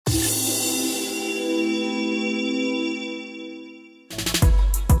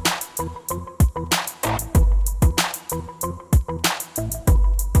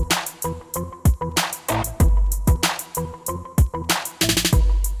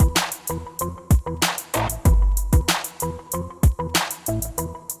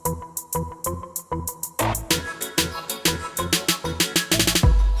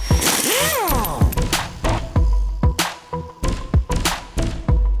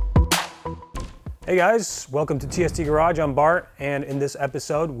Hey guys, welcome to TST Garage. I'm Bart, and in this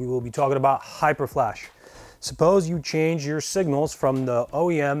episode we will be talking about hyperflash. Suppose you change your signals from the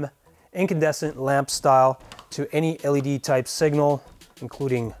OEM incandescent lamp style to any LED type signal,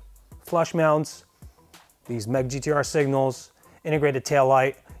 including flush mounts, these MEG GTR signals, integrated tail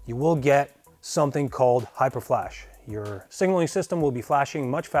light. You will get something called hyperflash. Your signaling system will be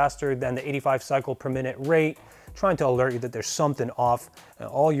flashing much faster than the 85 cycle per minute rate, trying to alert you that there's something off, and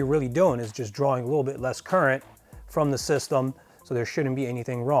all you're really doing is just drawing a little bit less current from the system, so there shouldn't be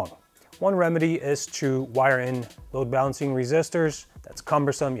anything wrong. One remedy is to wire in load balancing resistors. That's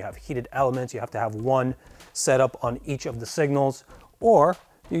cumbersome. You have heated elements. You have to have one set up on each of the signals, or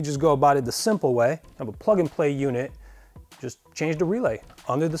you just go about it the simple way. Have a plug and play unit, just change the relay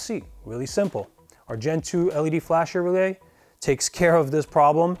under the seat. Really simple. Our Gen 2 LED Flasher Relay takes care of this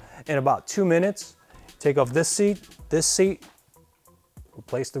problem in about 2 minutes. Take off this seat,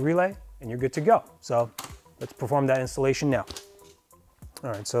 replace the relay, and you're good to go. So let's perform that installation now.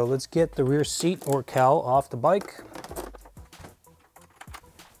 All right, so let's get the rear seat or cowl off the bike.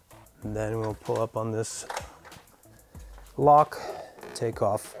 And then we'll pull up on this lock, take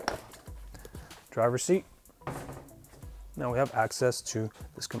off driver's seat. Now we have access to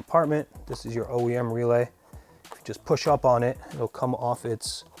this compartment. This is your OEM relay. If you just push up on it, it'll come off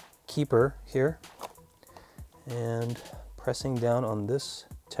its keeper here. And pressing down on this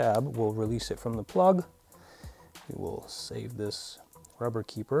tab will release it from the plug. We will save this rubber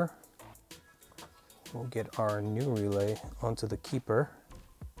keeper. We'll get our new relay onto the keeper.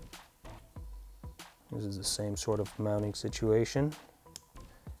 This is the same sort of mounting situation.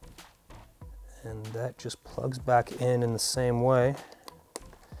 And that just plugs back in the same way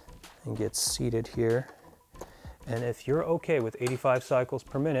and gets seated here. And if you're okay with 85 cycles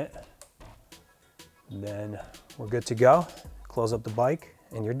per minute, then we're good to go. Close up the bike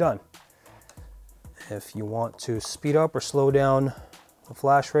and you're done. If you want to speed up or slow down the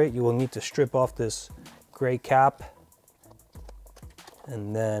flash rate, you will need to strip off this gray cap.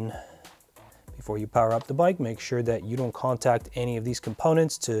 And then before you power up the bike, make sure that you don't contact any of these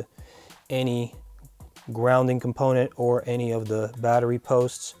components to any grounding component or any of the battery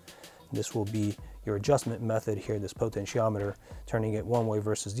posts. This will be your adjustment method here, this potentiometer. Turning it one way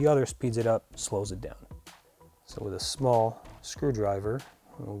versus the other speeds it up, slows it down. So with a small screwdriver,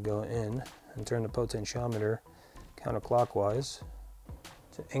 we'll go in and turn the potentiometer counterclockwise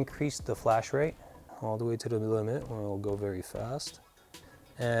to increase the flash rate all the way to the limit, where it'll go very fast.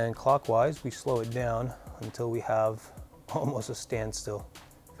 And clockwise, we slow it down until we have almost a standstill.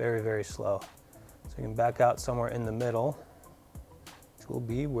 Very, very slow. So you can back out somewhere in the middle, which will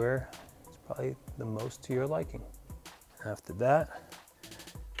be where it's probably the most to your liking. After that,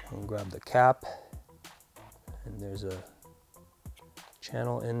 we'll grab the cap, and there's a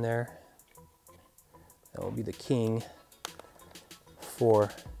channel in there. That will be the king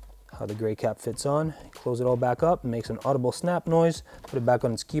for how the gray cap fits on. Close it all back up, makes an audible snap noise, put it back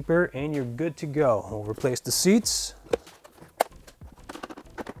on its keeper, and you're good to go. We'll replace the seats.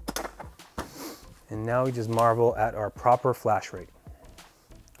 And now we just marvel at our proper flash rate.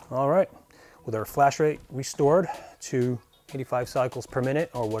 All right, with our flash rate restored to 85 cycles per minute,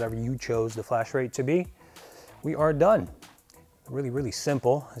 or whatever you chose the flash rate to be, we are done. Really, really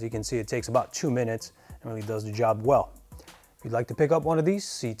simple. As you can see, it takes about 2 minutes and really does the job well. If you'd like to pick up one of these,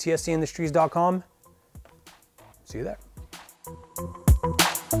 see tstindustries.com. See you there.